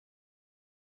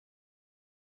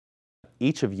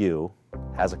each of you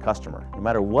has a customer. No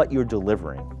matter what you're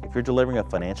delivering, if you're delivering a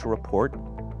financial report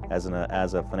as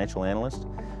a financial analyst,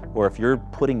 or if you're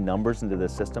putting numbers into the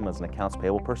system as an accounts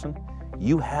payable person,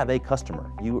 you have a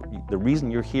customer. The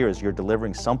reason you're here is you're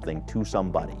delivering something to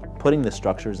somebody. Putting the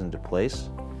structures into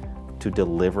place to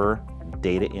deliver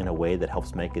data in a way that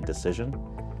helps make a decision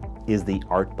is the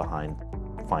art behind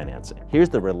financing. Here's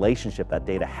the relationship that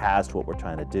data has to what we're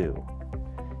trying to do.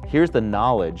 Here's the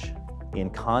knowledge in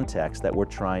context that we're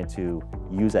trying to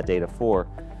use that data for,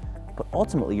 but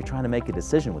ultimately you're trying to make a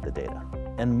decision with the data.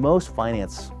 And most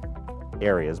finance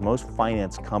areas, most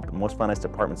finance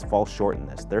departments fall short in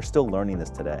this. They're still learning this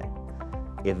today.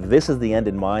 If this is the end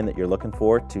in mind that you're looking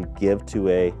for to give to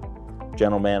a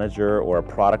general manager or a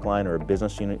product line or a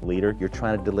business unit leader, you're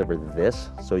trying to deliver this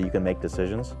so you can make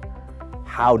decisions.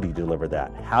 How do you deliver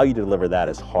that? How you deliver that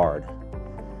is hard.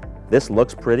 This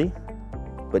looks pretty,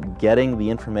 but getting the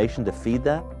information to feed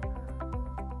that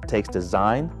takes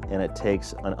design and it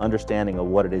takes an understanding of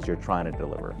what it is you're trying to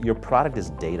deliver. Your product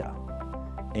is data.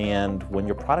 And when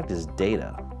your product is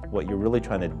data, what you're really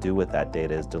trying to do with that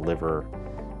data is deliver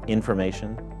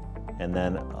information and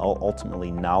then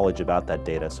ultimately knowledge about that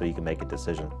data so you can make a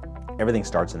decision. Everything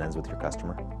starts and ends with your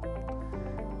customer.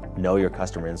 Know your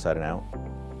customer inside and out.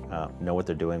 Know what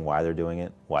they're doing, why they're doing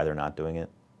it, why they're not doing it.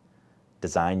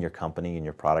 Design your company and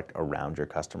your product around your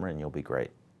customer and you'll be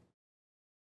great.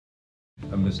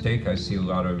 A mistake I see a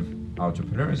lot of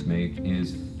entrepreneurs make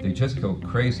is they just go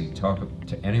crazy, talk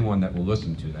to anyone that will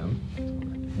listen to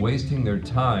them, wasting their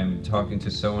time talking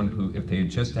to someone who, if they had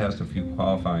just asked a few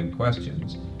qualifying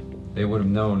questions, they would have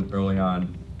known early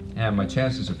on, my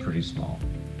chances are pretty small.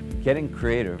 Getting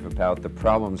creative about the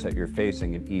problems that you're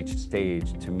facing at each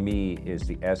stage, to me, is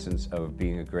the essence of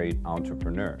being a great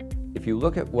entrepreneur. If you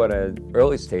look at what an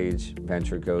early stage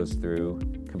venture goes through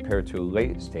compared to a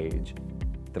late stage,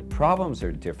 the problems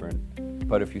are different,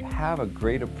 but if you have a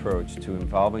great approach to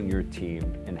involving your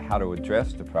team in how to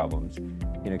address the problems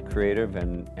in a creative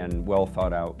and well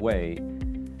thought out way,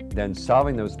 then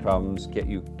solving those problems get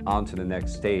you onto the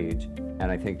next stage, and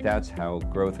I think that's how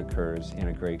growth occurs in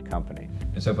a great company.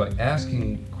 And so by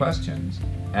asking questions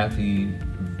at the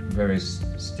various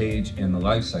stage in the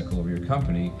life cycle of your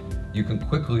company, you can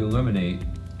quickly eliminate,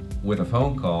 with a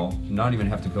phone call, not even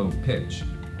have to go pitch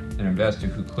an investor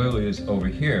who clearly is over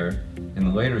here in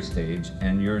the later stage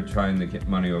and you're trying to get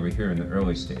money over here in the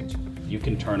early stage. You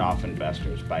can turn off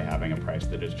investors by having a price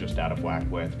that is just out of whack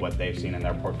with what they've seen in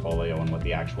their portfolio and what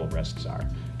the actual risks are.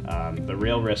 The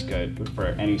real risk for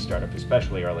any startup,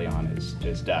 especially early on,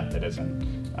 is debt that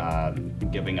isn't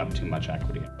giving up too much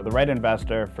equity. The right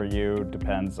investor for you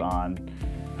depends on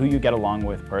who you get along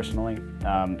with personally.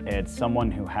 It's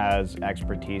someone who has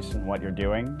expertise in what you're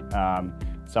doing,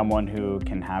 someone who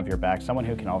can have your back, someone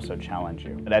who can also challenge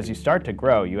you. But as you start to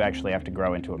grow, you actually have to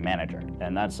grow into a manager.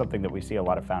 And that's something that we see a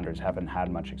lot of founders haven't had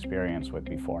much experience with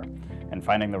before. And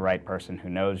finding the right person who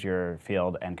knows your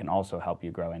field and can also help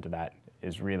you grow into that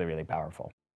is really, really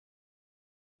powerful.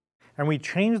 And we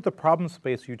change the problem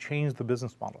space, you change the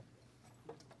business model.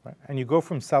 Right? And you go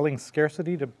from selling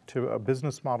scarcity to a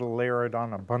business model layered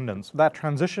on abundance. That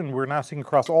transition we're now seeing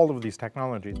across all of these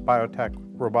technologies, biotech,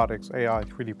 robotics, AI,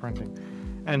 3D printing.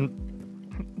 And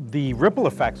the ripple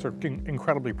effects are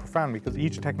incredibly profound because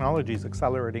each technology is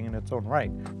accelerating in its own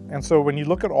right. And so when you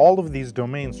look at all of these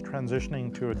domains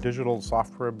transitioning to a digital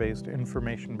software-based,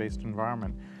 information-based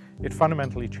environment, it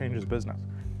fundamentally changes business.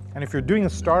 And if you're doing a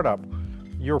startup,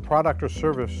 your product or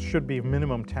service should be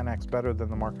minimum 10x better than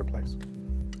the marketplace.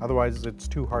 Otherwise, it's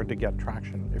too hard to get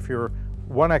traction. If you're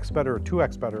 1x better or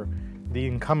 2x better, the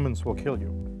incumbents will kill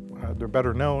you. They're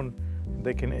better known.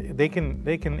 They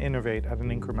can innovate at an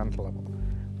incremental level.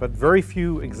 But very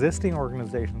few existing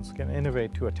organizations can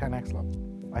innovate to a 10x level.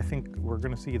 I think we're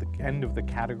going to see the end of the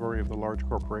category of the large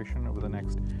corporation over the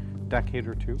next decade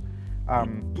or two.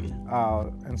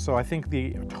 And so I think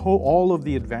all of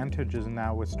the advantages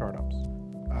now with startups,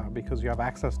 because you have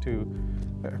access to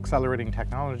accelerating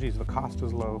technologies, the cost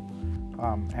is low,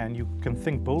 and you can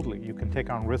think boldly. You can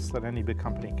take on risks that any big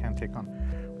company can't take on.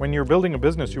 When you're building a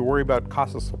business, you worry about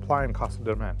cost of supply and cost of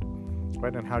demand,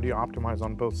 right? And how do you optimize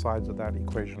on both sides of that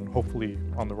equation, hopefully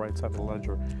on the right side of the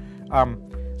ledger.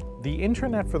 The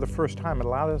internet, for the first time,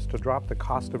 allowed us to drop the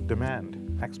cost of demand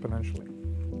exponentially.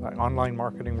 Online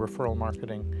marketing, referral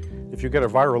marketing. If you get a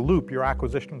viral loop, your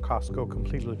acquisition costs go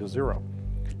completely to zero.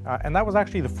 And that was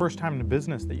actually the first time in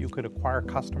business that you could acquire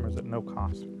customers at no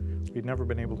cost. We'd never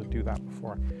been able to do that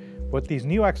before. What these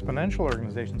new exponential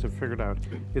organizations have figured out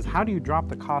is how do you drop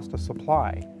the cost of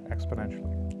supply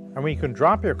exponentially? And when you can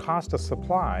drop your cost of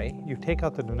supply, you take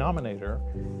out the denominator,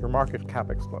 your market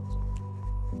cap explodes.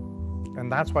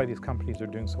 And that's why these companies are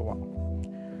doing so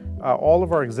well. All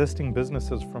of our existing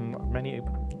businesses from many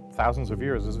thousands of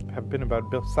years have been about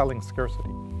selling scarcity.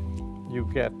 You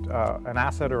get an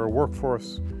asset or a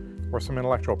workforce or some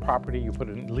intellectual property, you put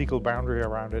a legal boundary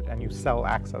around it, and you sell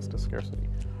access to scarcity.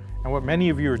 And what many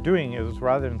of you are doing is,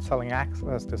 rather than selling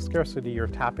access to scarcity, you're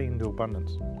tapping into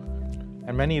abundance.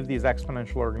 And many of these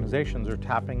exponential organizations are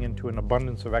tapping into an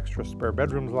abundance of extra spare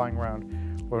bedrooms lying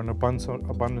around, or an abundance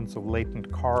of latent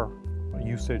car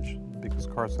usage because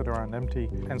cars sit around empty.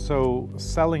 And so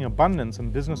selling abundance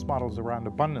and business models around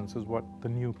abundance is what the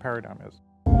new paradigm is.